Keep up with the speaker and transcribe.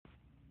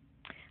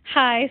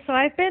Hi, so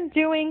I've been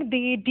doing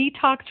the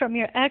Detox from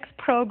Your Ex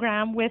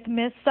program with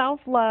Miss Self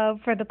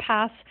Love for the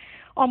past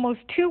almost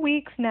 2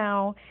 weeks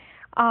now.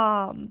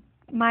 Um,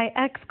 my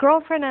ex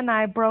girlfriend and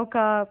I broke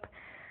up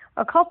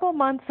a couple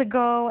months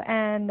ago,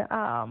 and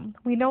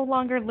we no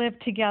longer live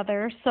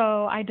together,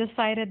 so I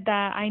decided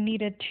that I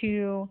needed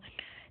to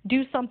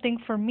do something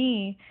for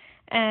me.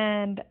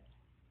 And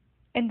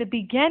in the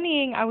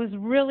beginning, I was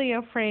really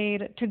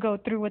afraid to go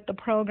through with the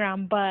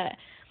program, but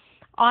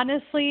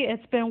honestly,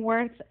 it's been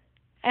worth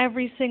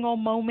every single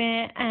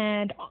moment,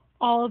 and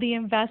all the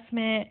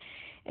investment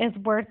is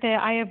worth it.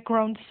 I have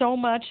grown so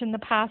much in the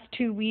past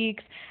 2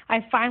 weeks.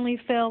 I finally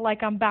feel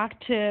like I'm back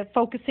to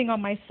focusing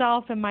on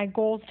myself and my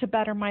goals to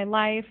better my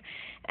life,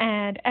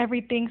 and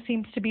everything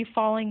seems to be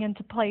falling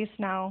into place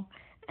now.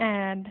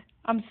 And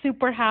I'm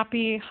super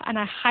happy, and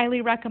I highly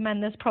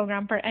recommend this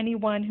program for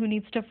anyone who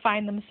needs to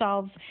find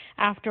themselves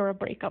after a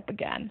breakup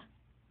again.